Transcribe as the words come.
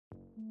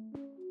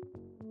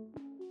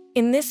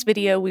In this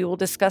video, we will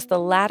discuss the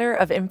ladder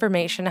of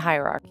information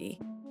hierarchy.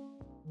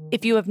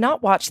 If you have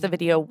not watched the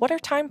video, What are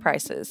time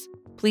prices?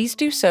 Please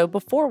do so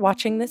before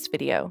watching this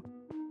video.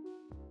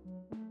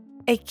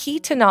 A key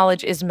to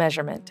knowledge is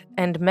measurement,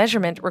 and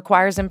measurement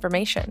requires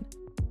information.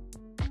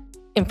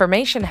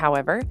 Information,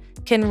 however,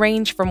 can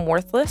range from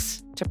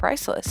worthless to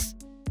priceless.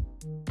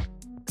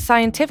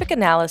 Scientific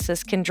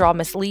analysis can draw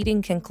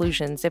misleading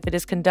conclusions if it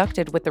is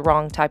conducted with the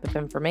wrong type of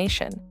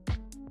information.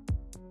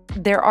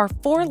 There are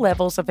 4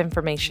 levels of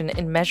information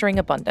in measuring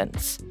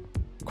abundance: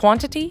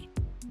 quantity,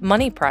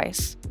 money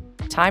price,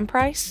 time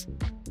price,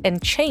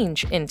 and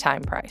change in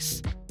time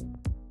price.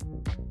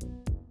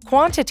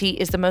 Quantity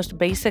is the most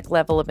basic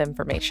level of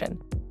information.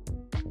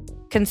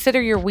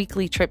 Consider your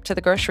weekly trip to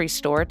the grocery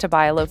store to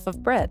buy a loaf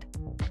of bread.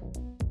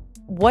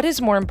 What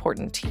is more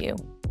important to you,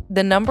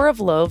 the number of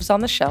loaves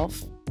on the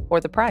shelf or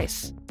the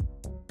price?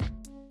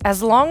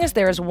 As long as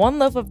there is one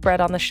loaf of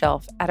bread on the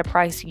shelf at a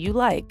price you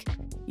like,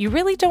 you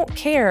really don't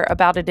care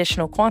about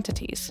additional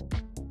quantities.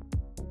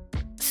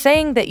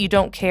 Saying that you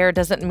don't care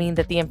doesn't mean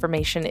that the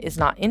information is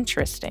not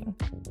interesting.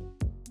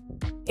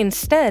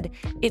 Instead,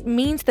 it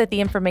means that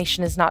the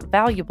information is not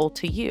valuable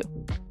to you.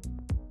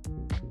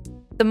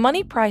 The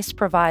money price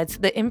provides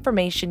the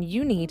information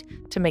you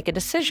need to make a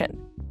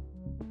decision.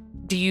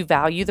 Do you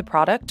value the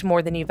product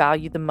more than you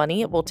value the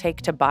money it will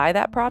take to buy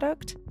that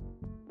product?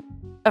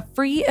 A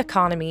free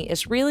economy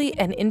is really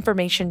an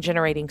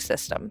information-generating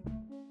system,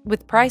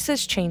 with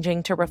prices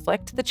changing to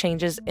reflect the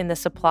changes in the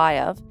supply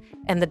of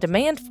and the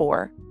demand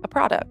for a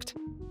product.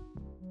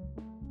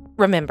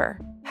 Remember,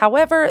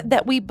 however,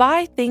 that we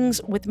buy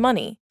things with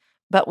money,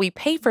 but we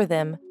pay for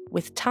them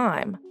with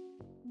time.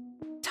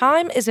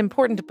 Time is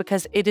important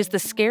because it is the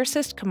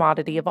scarcest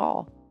commodity of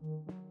all.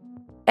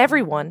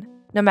 Everyone,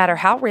 no matter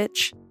how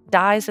rich,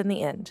 dies in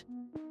the end.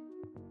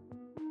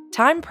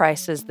 Time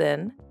prices,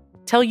 then,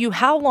 tell you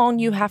how long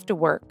you have to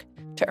work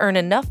to earn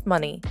enough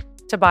money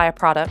to buy a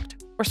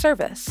product or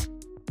service.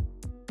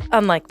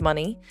 Unlike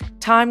money,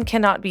 time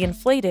cannot be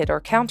inflated or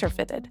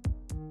counterfeited.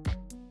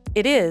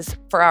 It is,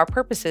 for our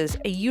purposes,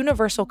 a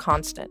universal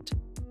constant.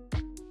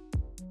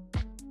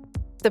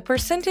 The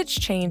percentage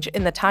change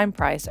in the time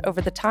price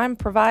over the time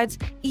provides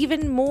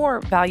even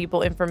more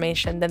valuable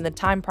information than the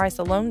time price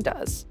alone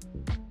does.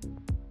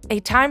 A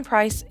time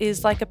price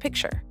is like a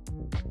picture.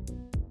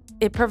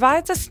 It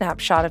provides a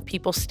snapshot of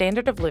people's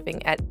standard of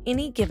living at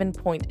any given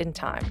point in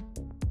time.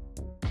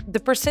 The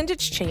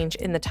percentage change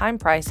in the time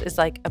price is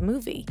like a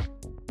movie.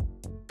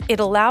 It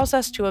allows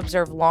us to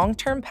observe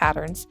long-term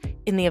patterns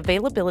in the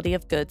availability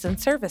of goods and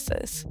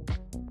services.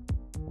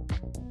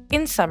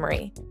 In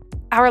summary,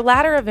 our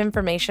ladder of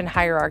information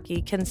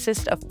hierarchy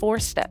consists of 4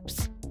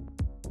 steps.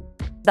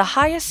 The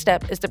highest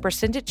step is the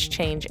percentage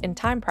change in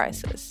time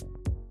prices.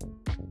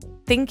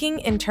 Thinking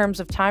in terms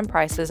of time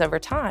prices over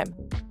time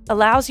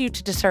allows you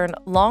to discern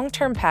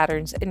long-term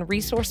patterns in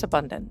resource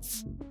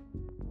abundance.